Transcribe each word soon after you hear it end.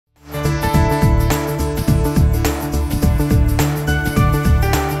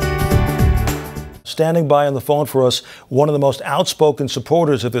standing by on the phone for us, one of the most outspoken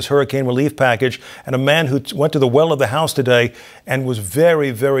supporters of this hurricane relief package, and a man who went to the well of the House today and was very,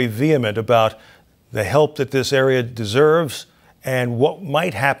 very vehement about the help that this area deserves and what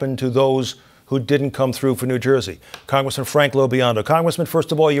might happen to those who didn't come through for New Jersey. Congressman Frank LoBiondo. Congressman,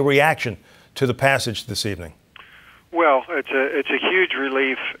 first of all, your reaction to the passage this evening. Well, it's a huge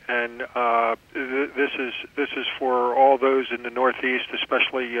relief, and this is for all those in the Northeast,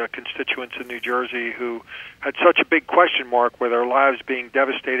 especially constituents in New Jersey who had such a big question mark with their lives being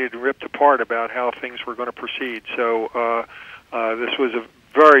devastated and ripped apart about how things were going to proceed. So this was a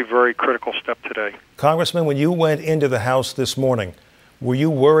very, very critical step today. Congressman, when you went into the House this morning, were you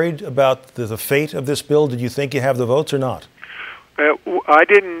worried about the fate of this bill? Did you think you have the votes or not?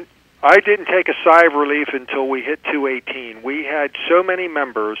 I didn't take a sigh of relief until we hit 218. We had so many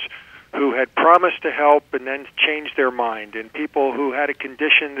members who had promised to help and then changed their mind, and people who had a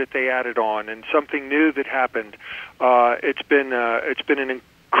condition that they added on, and something new that happened. It's been an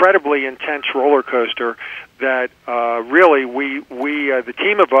incredibly intense roller coaster that really the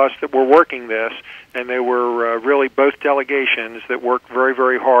team of us that were working this, and they were really both delegations that worked very,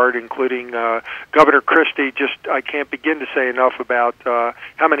 very hard, including Governor Christie. I can't begin to say enough about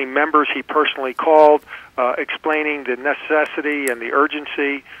how many members he personally called, explaining the necessity and the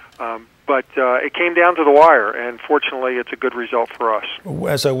urgency. But it came down to the wire, and fortunately it's a good result for us.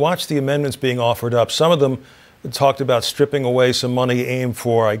 As I watched the amendments being offered up, some of them talked about stripping away some money aimed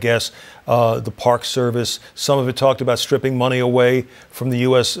for, I guess, the Park Service. Some of it talked about stripping money away from the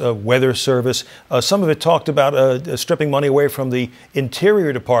U.S. Weather Service. Some of it talked about stripping money away from the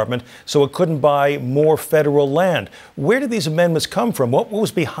Interior Department so it couldn't buy more federal land. Where did these amendments come from? What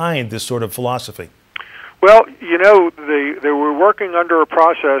was behind this sort of philosophy? Well, you know, they were working under a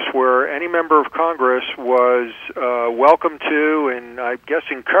process where any member of Congress was welcome to, and I guess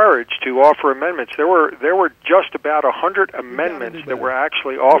encouraged to, offer amendments. There were just about 100 amendments that were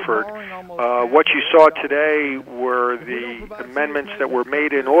actually offered. What you saw today were the amendments that were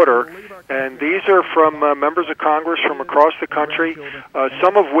made in order, and these are from members of Congress from across the country,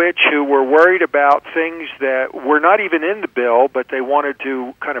 some of which who were worried about things that were not even in the bill, but they wanted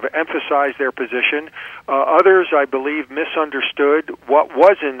to kind of emphasize their position. Others, I believe, misunderstood what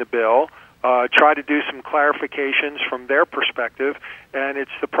was in the bill, try to do some clarifications from their perspective, and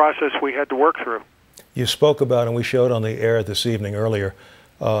it's the process we had to work through. You spoke about, and we showed on the air this evening earlier,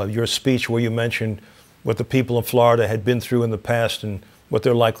 your speech where you mentioned what the people in Florida had been through in the past and what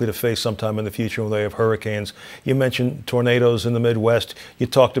they're likely to face sometime in the future when they have hurricanes. You mentioned tornadoes in the Midwest. You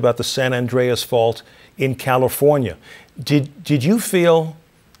talked about the San Andreas Fault in California. Did you feel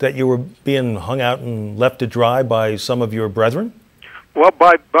that you were being hung out and left to dry by some of your brethren? Well,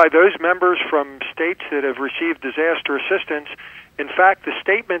 by those members from states that have received disaster assistance. In fact, the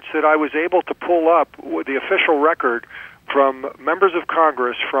statements that I was able to pull up with the official record from members of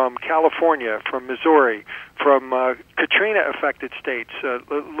Congress from California, from Missouri, from Katrina-affected states,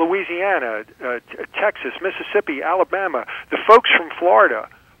 Louisiana, Texas, Mississippi, Alabama, the folks from Florida,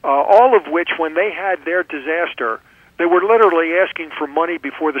 all of which, when they had their disaster, they were literally asking for money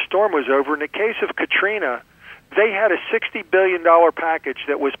before the storm was over. In the case of Katrina, they had a $60 billion package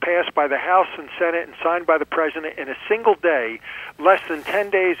that was passed by the House and Senate and signed by the President in a single day, less than 10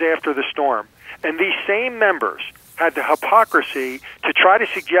 days after the storm. And these same members had the hypocrisy to try to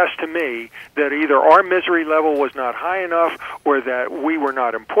suggest to me that either our misery level was not high enough, or that we were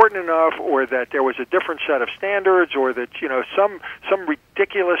not important enough, or that there was a different set of standards, or that, you know, some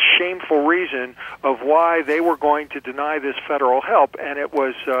ridiculous, shameful reason of why they were going to deny this federal help, and it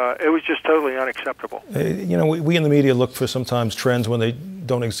was just totally unacceptable. You know, we in the media look for sometimes trends when they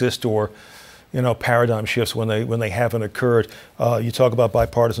don't exist, or paradigm shifts when they haven't occurred. You talk about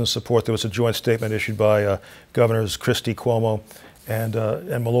bipartisan support. There was a joint statement issued by Governors Christie, Cuomo, and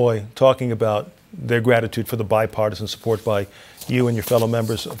Malloy, talking about their gratitude for the bipartisan support by you and your fellow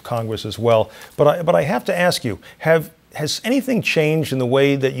members of Congress as well. But I have to ask you, has anything changed in the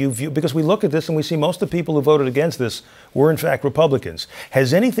way that you view, because we look at this and we see most of the people who voted against this were in fact Republicans.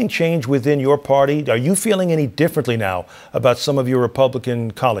 Has anything changed within your party? Are you feeling any differently now about some of your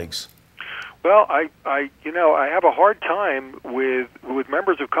Republican colleagues? Well, I have a hard time with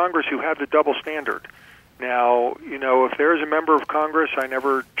members of Congress who have the double standard. Now, if there's a member of Congress, I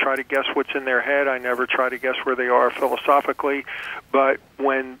never try to guess what's in their head. I never try to guess where they are philosophically. But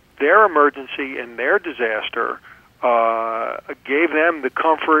when their emergency and their disaster gave them the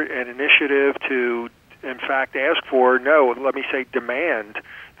comfort and initiative to, in fact, ask for, no, let me say demand,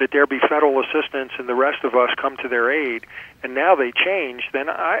 that there be federal assistance and the rest of us come to their aid, and now they change, then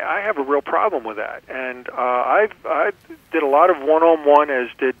I have a real problem with that. And I did a lot of one-on-one, as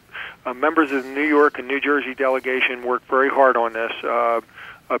did members of the New York and New Jersey delegation worked very hard on this.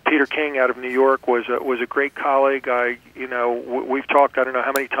 Peter King out of New York was a great colleague. We've talked I don't know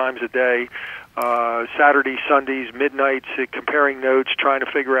how many times a day, Saturdays, Sundays, midnights, comparing notes, trying to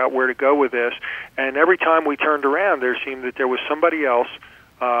figure out where to go with this. And every time we turned around, there seemed that there was somebody else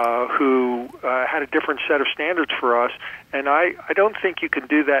who had a different set of standards for us. And I don't think you can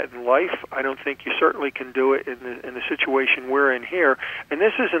do that in life. I don't think you certainly can do it in the situation we're in here. And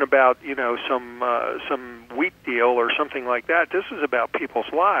this isn't about some wheat deal or something like that. This is about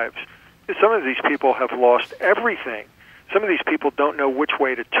people's lives. Some of these people have lost everything. Some of these people don't know which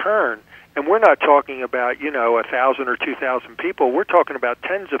way to turn. And we're not talking about 1,000 or 2,000 people. We're talking about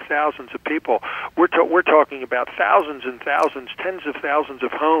tens of thousands of people. We're talking about thousands and thousands, tens of thousands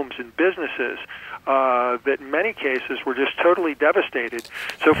of homes and businesses that in many cases were just totally devastated.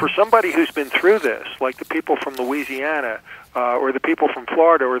 So for somebody who's been through this, like the people from Louisiana or the people from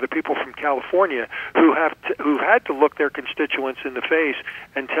Florida or the people from California who had to look their constituents in the face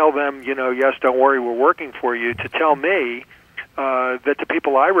and tell them, yes, don't worry, we're working for you, to tell me that the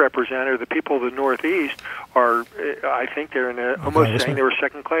people I represent, or the people of the Northeast, are, I think they're almost saying they were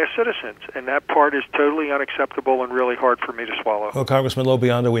second-class citizens. And that part is totally unacceptable and really hard for me to swallow. Well, Congressman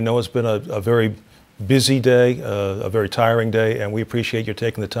LoBiondo, we know it's been a very busy day, a very tiring day, and we appreciate you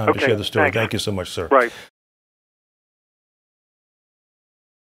taking the time to share the story. Thanks. Thank you so much, sir. Right.